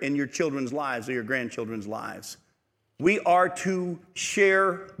Spirit in your children's lives or your grandchildren's lives. We are to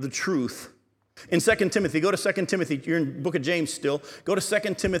share the truth. In 2 Timothy, go to 2 Timothy. You're in the book of James still. Go to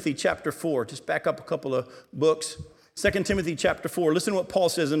 2 Timothy chapter 4. Just back up a couple of books. 2 Timothy chapter 4. Listen to what Paul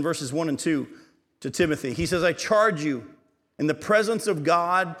says in verses 1 and 2 to Timothy. He says, I charge you in the presence of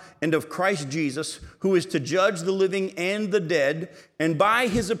God and of Christ Jesus, who is to judge the living and the dead, and by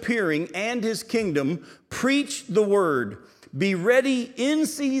his appearing and his kingdom, preach the word. Be ready in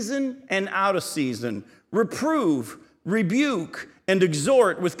season and out of season. Reprove, rebuke, and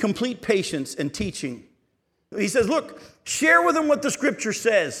exhort with complete patience and teaching. He says, look, share with them what the scripture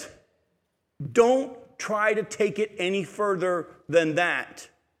says. Don't try to take it any further than that.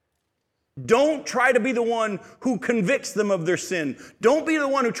 Don't try to be the one who convicts them of their sin. Don't be the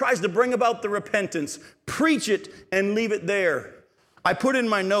one who tries to bring about the repentance. Preach it and leave it there. I put in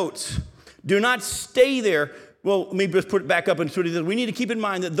my notes, do not stay there. Well, let me just put it back up and sort of, we need to keep in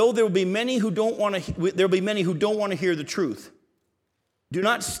mind that though there will be many who don't want to hear the truth. Do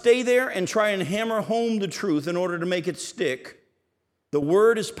not stay there and try and hammer home the truth in order to make it stick. The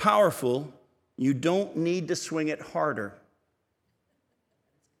word is powerful. You don't need to swing it harder.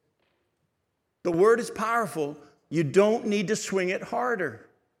 The word is powerful. You don't need to swing it harder.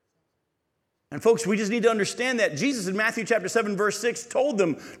 And folks, we just need to understand that. Jesus in Matthew chapter 7, verse 6 told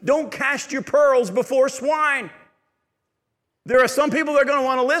them, don't cast your pearls before swine. There are some people that are going to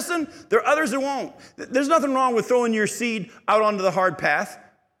want to listen. There are others that won't. There's nothing wrong with throwing your seed out onto the hard path.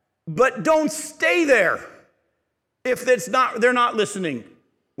 But don't stay there if they're not listening.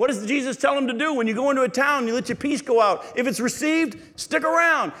 What does Jesus tell them to do? When you go into a town, you let your peace go out. If it's received, stick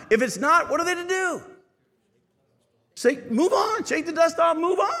around. If it's not, what are they to do? Say, move on. Shake the dust off,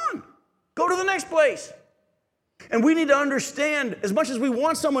 move on. Go to the next place. And we need to understand, as much as we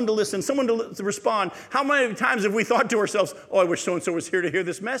want someone to listen, someone to respond, how many times have we thought to ourselves, oh, I wish so-and-so was here to hear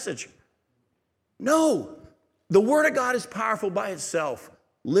this message? No. The Word of God is powerful by itself.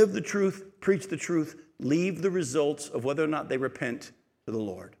 Live the truth, preach the truth, leave the results of whether or not they repent to the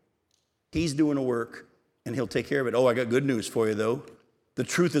Lord. He's doing a work, and He'll take care of it. Oh, I got good news for you, though. The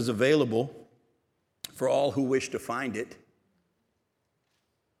truth is available for all who wish to find it.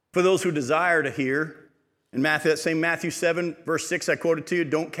 For those who desire to hear, in that same Matthew 7, verse 6 I quoted to you,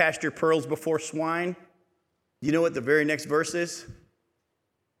 don't cast your pearls before swine. You know what the very next verse is?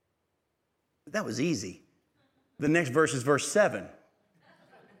 That was easy. The next verse is verse 7.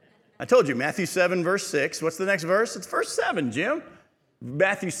 I told you, Matthew 7, verse 6. What's the next verse? It's verse 7, Jim.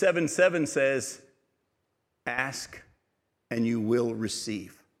 Matthew 7:7 says, ask and you will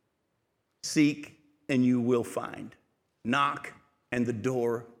receive. Seek and you will find. Knock and the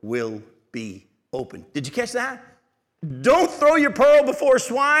door will be open. Did you catch that? Don't throw your pearl before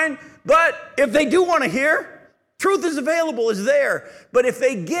swine, but if they do want to hear, truth is available, is there. But if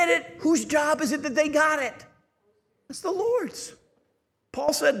they get it, whose job is it that they got it? It's the Lord's.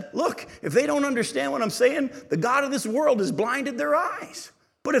 Paul said, look, if they don't understand what I'm saying, the God of this world has blinded their eyes.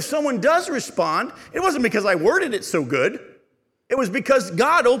 But if someone does respond, it wasn't because I worded it so good. It was because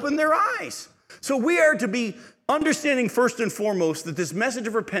God opened their eyes. So we are to be understanding first and foremost that this message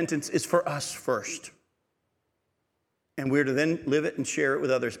of repentance is for us first. And we're to then live it and share it with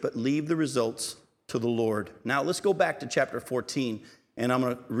others, but leave the results to the Lord. Now let's go back to chapter 14, and I'm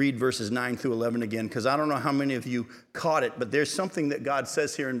going to read verses 9 through 11 again, because I don't know how many of you caught it, but there's something that God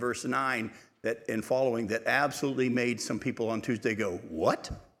says here in verse 9 that and following that absolutely made some people on Tuesday go, what?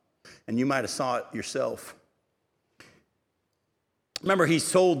 And you might have saw it yourself. Remember, he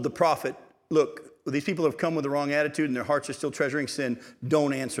told the prophet, look, these people have come with the wrong attitude and their hearts are still treasuring sin.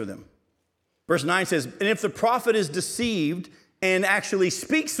 Don't answer them. Verse 9 says, and if the prophet is deceived and actually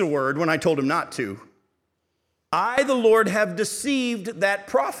speaks the word when I told him not to, I, the Lord, have deceived that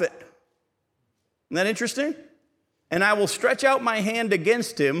prophet. Isn't that interesting? And I will stretch out my hand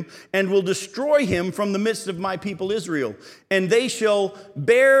against him and will destroy him from the midst of my people Israel. And they shall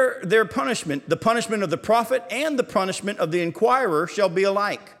bear their punishment. The punishment of the prophet and the punishment of the inquirer shall be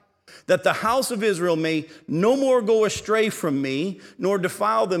alike. That the house of Israel may no more go astray from me, nor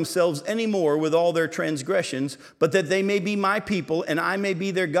defile themselves any more with all their transgressions, but that they may be my people and I may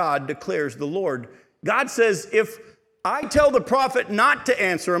be their God, declares the Lord. God says, if I tell the prophet not to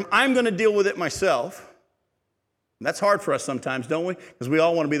answer him, I'm going to deal with it myself. And that's hard for us sometimes, don't we? Because we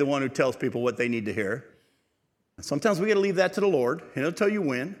all want to be the one who tells people what they need to hear. And sometimes we got to leave that to the Lord, and He'll tell you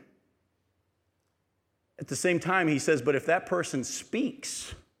when. At the same time, He says, but if that person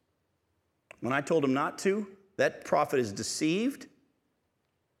speaks, when I told him not to, that prophet is deceived,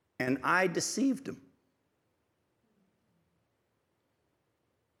 and I deceived him.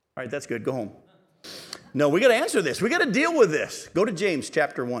 All right, that's good. Go home. No, we got to answer this. We got to deal with this. Go to James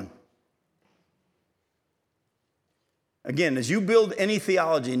chapter 1. Again, as you build any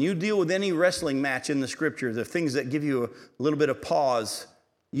theology and you deal with any wrestling match in the Scripture, the things that give you a little bit of pause,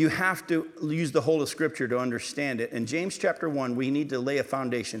 you have to use the whole of Scripture to understand it. In James chapter 1, we need to lay a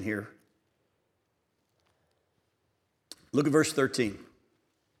foundation here. Look at verse 13.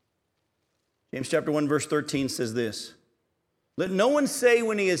 James chapter 1, verse 13 says this. Let no one say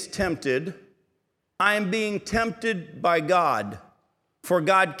when he is tempted, I am being tempted by God. For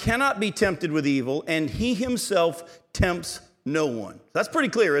God cannot be tempted with evil, and He Himself tempts no one. That's pretty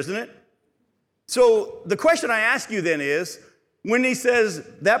clear, isn't it? So the question I ask you then is, when He says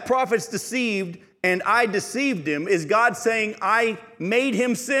that prophet's deceived and I deceived him, is God saying I made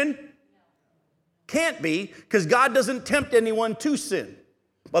him sin? Can't be, because God doesn't tempt anyone to sin.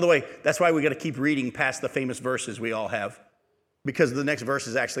 By the way, that's why we got to keep reading past the famous verses we all have, because the next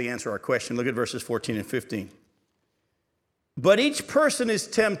verses actually answer our question. Look at verses 14 and 15. But each person is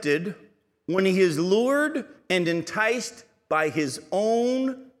tempted when he is lured and enticed by his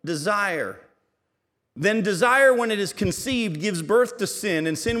own desire. Then desire, when it is conceived, gives birth to sin,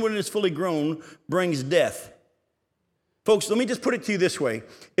 and sin, when it is fully grown, brings death. Folks, let me just put it to you this way.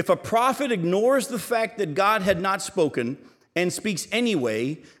 If a prophet ignores the fact that God had not spoken and speaks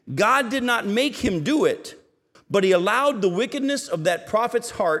anyway, God did not make him do it, but he allowed the wickedness of that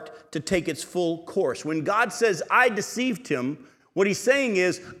prophet's heart to take its full course. When God says, I deceived him, what he's saying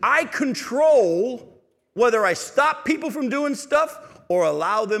is, I control whether I stop people from doing stuff or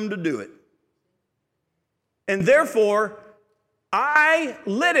allow them to do it. And therefore, I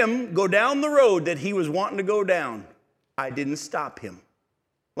let him go down the road that he was wanting to go down. I didn't stop him.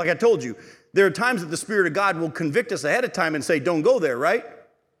 Like I told you, there are times that the Spirit of God will convict us ahead of time and say, don't go there, right?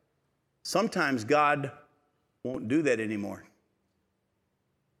 Sometimes God won't do that anymore.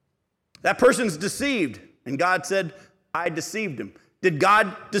 That person's deceived, and God said, I deceived him. Did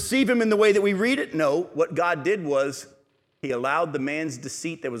God deceive him in the way that we read it? No. What God did was he allowed the man's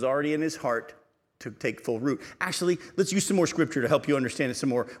deceit that was already in his heart to take full root. Actually, let's use some more scripture to help you understand it some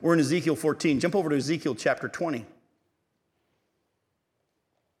more. We're in Ezekiel 14. Jump over to Ezekiel chapter 20.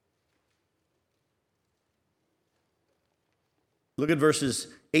 Look at verses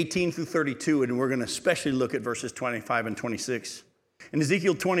 18 through 32, and we're going to especially look at verses 25 and 26. In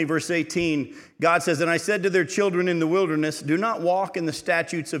Ezekiel 20, verse 18, God says, And I said to their children in the wilderness, Do not walk in the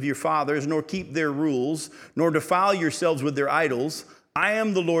statutes of your fathers, nor keep their rules, nor defile yourselves with their idols. I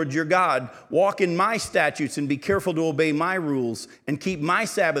am the Lord your God. Walk in my statutes and be careful to obey my rules and keep my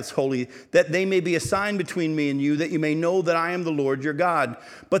Sabbaths holy, that they may be a sign between me and you, that you may know that I am the Lord your God.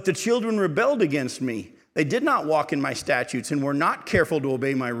 But the children rebelled against me. They did not walk in my statutes and were not careful to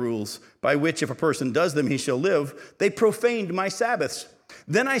obey my rules, by which if a person does them, he shall live. They profaned my Sabbaths.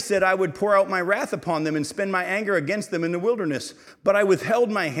 Then I said I would pour out my wrath upon them and spend my anger against them in the wilderness. But I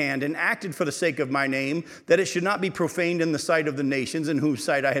withheld my hand and acted for the sake of my name, that it should not be profaned in the sight of the nations in whose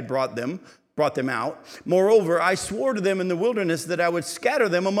sight I had brought them out. Moreover, I swore to them in the wilderness that I would scatter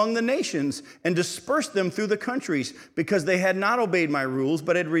them among the nations and disperse them through the countries, because they had not obeyed my rules,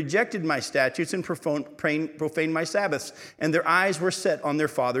 but had rejected my statutes and profaned my Sabbaths, and their eyes were set on their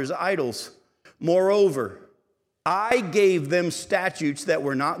fathers' idols. Moreover, I gave them statutes that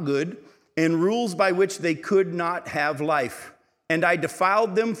were not good, and rules by which they could not have life. And I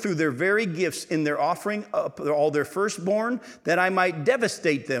defiled them through their very gifts in their offering up all their firstborn, that I might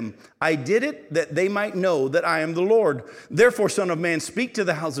devastate them. I did it that they might know that I am the Lord. Therefore, Son of Man, speak to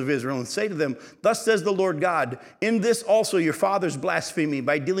the house of Israel and say to them, Thus says the Lord God, In this also your fathers blasphemed me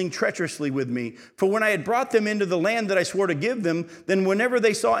by dealing treacherously with me. For when I had brought them into the land that I swore to give them, then whenever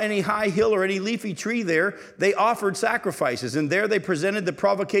they saw any high hill or any leafy tree there, they offered sacrifices. And there they presented the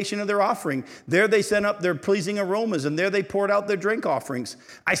provocation of their offering. There they sent up their pleasing aromas, and there they poured out their drink offerings.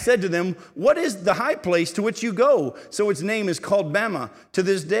 I said to them, What is the high place to which you go? So its name is called Bama to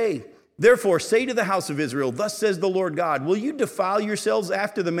this day. Therefore, say to the house of Israel, Thus says the Lord God, Will you defile yourselves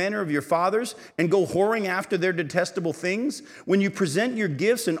after the manner of your fathers and go whoring after their detestable things? When you present your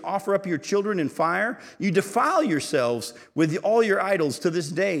gifts and offer up your children in fire, you defile yourselves with all your idols to this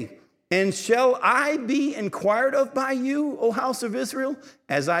day. And shall I be inquired of by you, O house of Israel?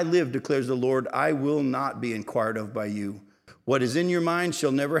 As I live, declares the Lord, I will not be inquired of by you. What is in your mind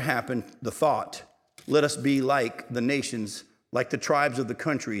shall never happen. The thought, let us be like the nations, like the tribes of the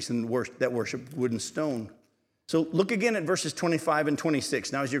countries that worship wood and stone. So look again at verses 25 and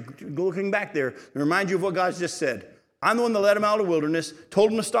 26. Now, as you're looking back there, remind you of what God's just said. I'm the one that led them out of the wilderness, told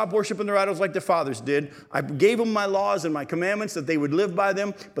them to stop worshiping their idols like their fathers did. I gave them my laws and my commandments that they would live by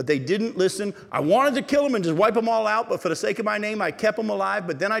them, but they didn't listen. I wanted to kill them and just wipe them all out, but for the sake of my name, I kept them alive.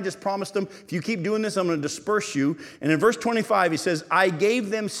 But then I just promised them, if you keep doing this, I'm going to disperse you. And in verse 25, he says, I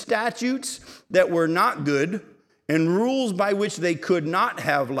gave them statutes that were not good and rules by which they could not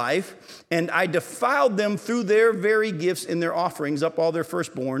have life, and I defiled them through their very gifts in their offerings up all their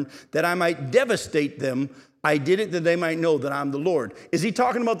firstborn, that I might devastate them. I did it that they might know that I'm the Lord. Is he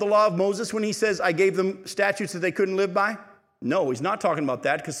talking about the law of Moses when he says, I gave them statutes that they couldn't live by? No, he's not talking about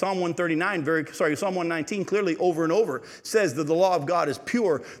that, because Psalm 119 clearly over and over says that the law of God is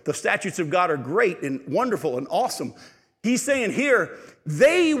pure. The statutes of God are great and wonderful and awesome. He's saying here,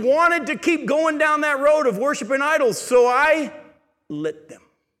 they wanted to keep going down that road of worshiping idols, so I let them.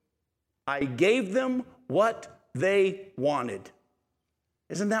 I gave them what they wanted.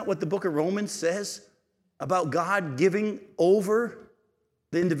 Isn't that what the book of Romans says about God giving over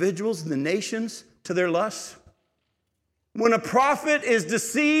the individuals and the nations to their lusts? When a prophet is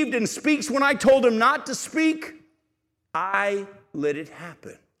deceived and speaks when I told him not to speak, I let it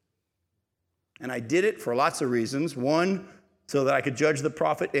happen. And I did it for lots of reasons. One, so that I could judge the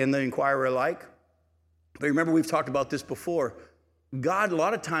prophet and the inquirer alike. But remember, we've talked about this before. God a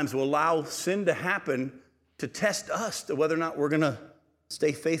lot of times will allow sin to happen to test us to whether or not we're going to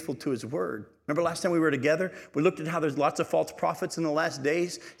stay faithful to his word. Remember last time we were together, we looked at how there's lots of false prophets in the last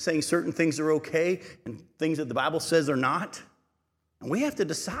days saying certain things are okay and things that the Bible says are not. And we have to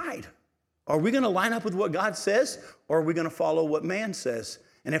decide, are we going to line up with what God says, or are we going to follow what man says?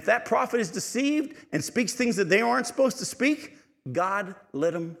 And if that prophet is deceived and speaks things that they aren't supposed to speak, God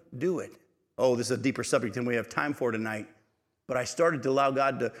let him do it. Oh, this is a deeper subject than we have time for tonight. But I started to allow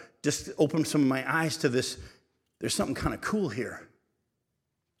God to just open some of my eyes to this. There's something kind of cool here.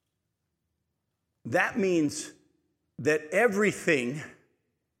 That means that everything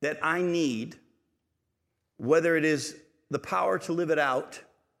that I need, whether it is the power to live it out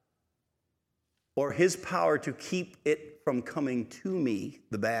or his power to keep it from coming to me,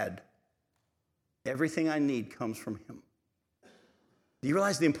 the bad, everything I need comes from him. Do you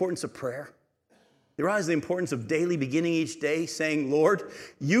realize the importance of prayer? Do you realize the importance of daily beginning each day saying, Lord,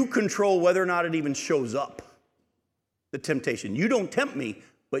 you control whether or not it even shows up, the temptation. You don't tempt me,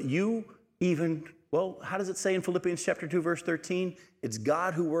 but you even, well, how does it say in Philippians chapter 2, verse 13? It's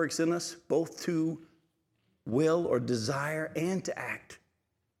God who works in us both to will or desire and to act.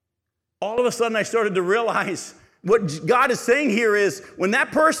 All of a sudden I started to realize what God is saying here is when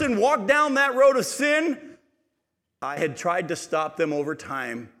that person walked down that road of sin, I had tried to stop them over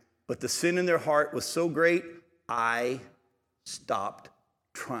time, but the sin in their heart was so great, I stopped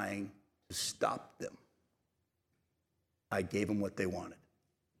trying to stop them. I gave them what they wanted.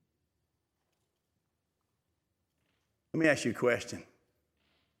 Let me ask you a question.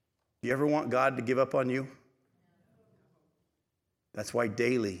 Do you ever want God to give up on you? That's why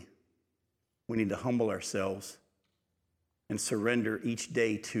daily we need to humble ourselves and surrender each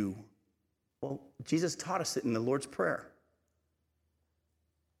day to, well, Jesus taught us it in the Lord's Prayer.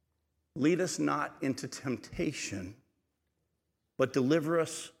 Lead us not into temptation, but deliver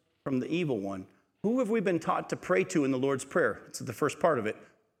us from the evil one. Who have we been taught to pray to in the Lord's Prayer? It's the first part of it.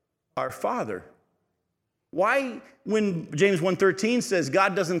 Our Father. Why, when James 1:13 says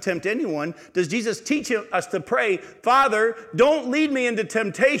God doesn't tempt anyone, does Jesus teach us to pray, Father, don't lead me into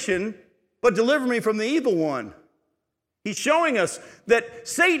temptation, but deliver me from the evil one? He's showing us that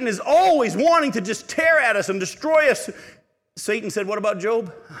Satan is always wanting to just tear at us and destroy us. Satan said, what about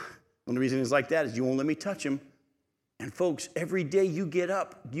Job? One of the reasons he's like that is you won't let me touch him. And folks, every day you get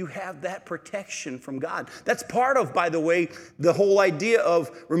up, you have that protection from God. That's part of, by the way, the whole idea of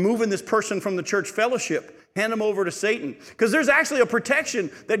removing this person from the church fellowship. Hand them over to Satan. Because there's actually a protection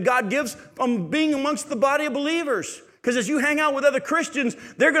that God gives from being amongst the body of believers. Because as you hang out with other Christians,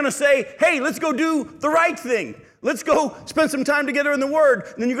 they're going to say, hey, let's go do the right thing. Let's go spend some time together in the Word.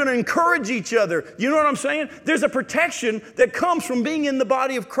 And then you're going to encourage each other. You know what I'm saying? There's a protection that comes from being in the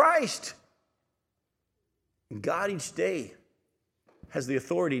body of Christ. And God each day has the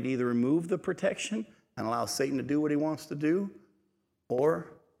authority to either remove the protection and allow Satan to do what he wants to do,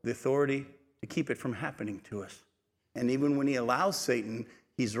 or the authority to keep it from happening to us. And even when he allows Satan,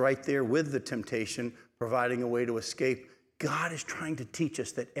 he's right there with the temptation, providing a way to escape. God is trying to teach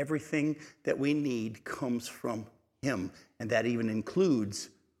us that everything that we need comes from him, and that even includes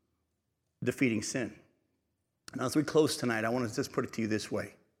defeating sin. Now, as we close tonight, I want to just put it to you this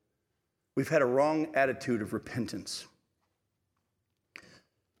way. We've had a wrong attitude of repentance.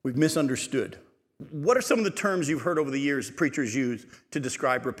 We've misunderstood. What are some of the terms you've heard over the years preachers use to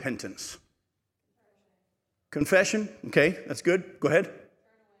describe repentance? Confession. Okay, that's good. Go ahead.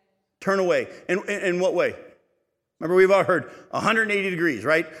 Turn away. In what way? Remember, we've all heard 180 degrees,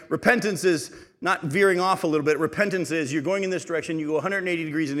 right? Repentance is not veering off a little bit. Repentance is you're going in this direction, you go 180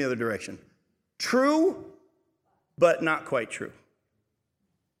 degrees in the other direction. True, but not quite true.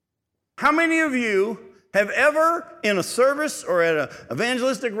 How many of you have ever, in a service or at an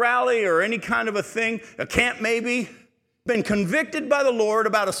evangelistic rally or any kind of a thing, a camp maybe, been convicted by the Lord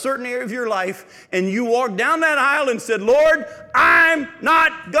about a certain area of your life, and you walked down that aisle and said, Lord, I'm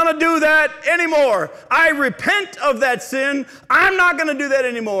not going to do that anymore. I repent of that sin. I'm not going to do that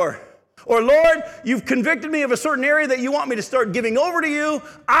anymore. Or, Lord, you've convicted me of a certain area that you want me to start giving over to you.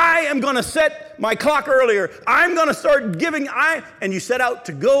 I am going to set my clock earlier. I'm going to start giving, and you set out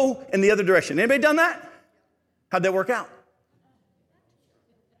to go in the other direction. Anybody done that? How'd that work out?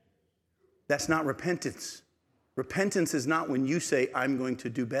 That's not repentance. Repentance is not when you say, I'm going to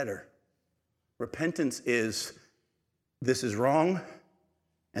do better. Repentance is, this is wrong,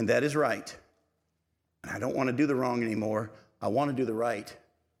 and that is right. And I don't want to do the wrong anymore. I want to do the right.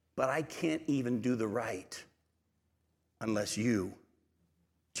 But I can't even do the right unless you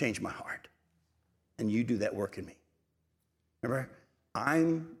change my heart and you do that work in me. Remember,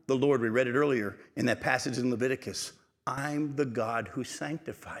 I'm the Lord. We read it earlier in that passage in Leviticus. I'm the God who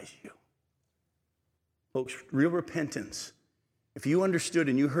sanctifies you. Folks, real repentance. If you understood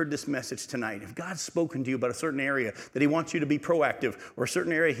and you heard this message tonight, if God's spoken to you about a certain area that he wants you to be proactive or a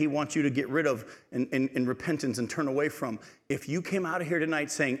certain area he wants you to get rid of in repentance and turn away from, if you came out of here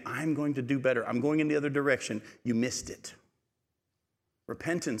tonight saying, I'm going to do better, I'm going in the other direction, you missed it.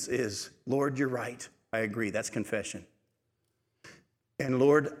 Repentance is, Lord, you're right. I agree. That's confession. And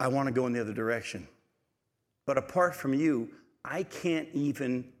Lord, I want to go in the other direction. But apart from you, I can't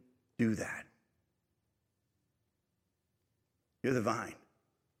even do that. You're the vine.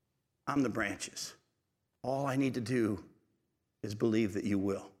 I'm the branches. All I need to do is believe that you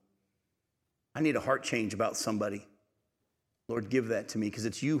will. I need a heart change about somebody. Lord, give that to me because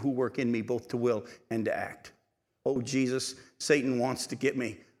it's you who work in me both to will and to act. Oh, Jesus, Satan wants to get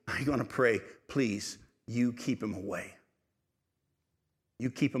me. I'm going to pray, please, you keep him away. You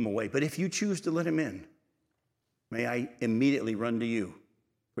keep him away. But if you choose to let him in, may I immediately run to you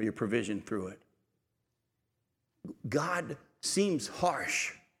for your provision through it. God seems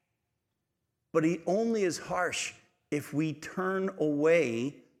harsh, but he only is harsh if we turn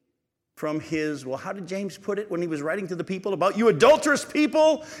away from his, well, how did James put it when he was writing to the people about you adulterous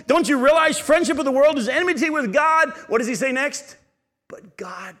people? Don't you realize friendship with the world is enmity with God? What does he say next? But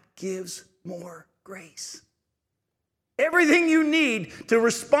God gives more grace. Everything you need to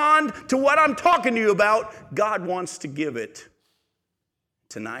respond to what I'm talking to you about, God wants to give it.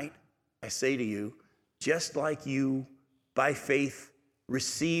 Tonight, I say to you, just like you, by faith,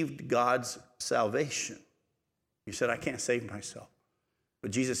 received God's salvation. You said, I can't save myself.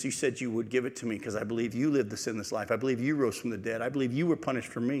 But Jesus, you said you would give it to me because I believe you lived the sinless life. I believe you rose from the dead. I believe you were punished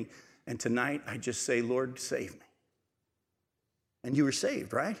for me. And tonight, I just say, Lord, save me. And you were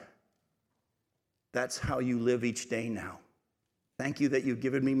saved, right? That's how you live each day now. Thank you that you've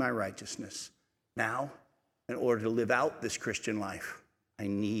given me my righteousness. Now, in order to live out this Christian life, I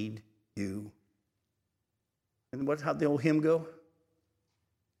need you. And how'd the old hymn go?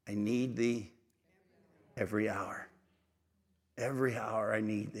 I need thee every hour. Every hour I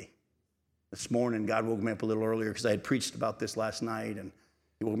need thee. This morning, God woke me up a little earlier because I had preached about this last night, and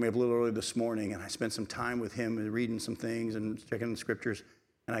he woke me up a little early this morning, and I spent some time with him and reading some things and checking the scriptures,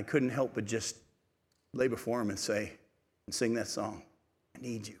 and I couldn't help but just lay before him and say, and sing that song, I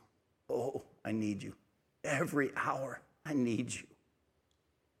need you. Oh, I need you. Every hour I need you.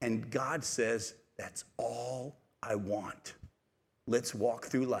 And God says, that's all I want. Let's walk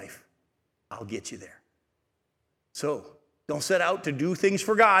through life. I'll get you there. So, don't set out to do things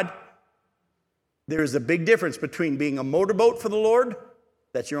for God. There is a big difference between being a motorboat for the Lord,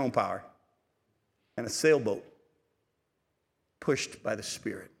 that's your own power, and a sailboat pushed by the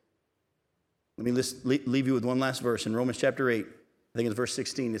Spirit. Let me leave you with one last verse. In Romans chapter 8, I think it's verse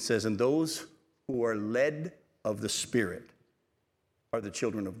 16, it says, and those who are led of the Spirit are the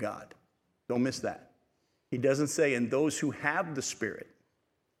children of God. Don't miss that. He doesn't say, and those who have the Spirit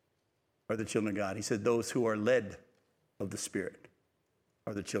are the children of God. He said, those who are led of the Spirit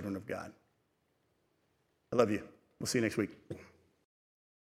are the children of God. I love you. We'll see you next week.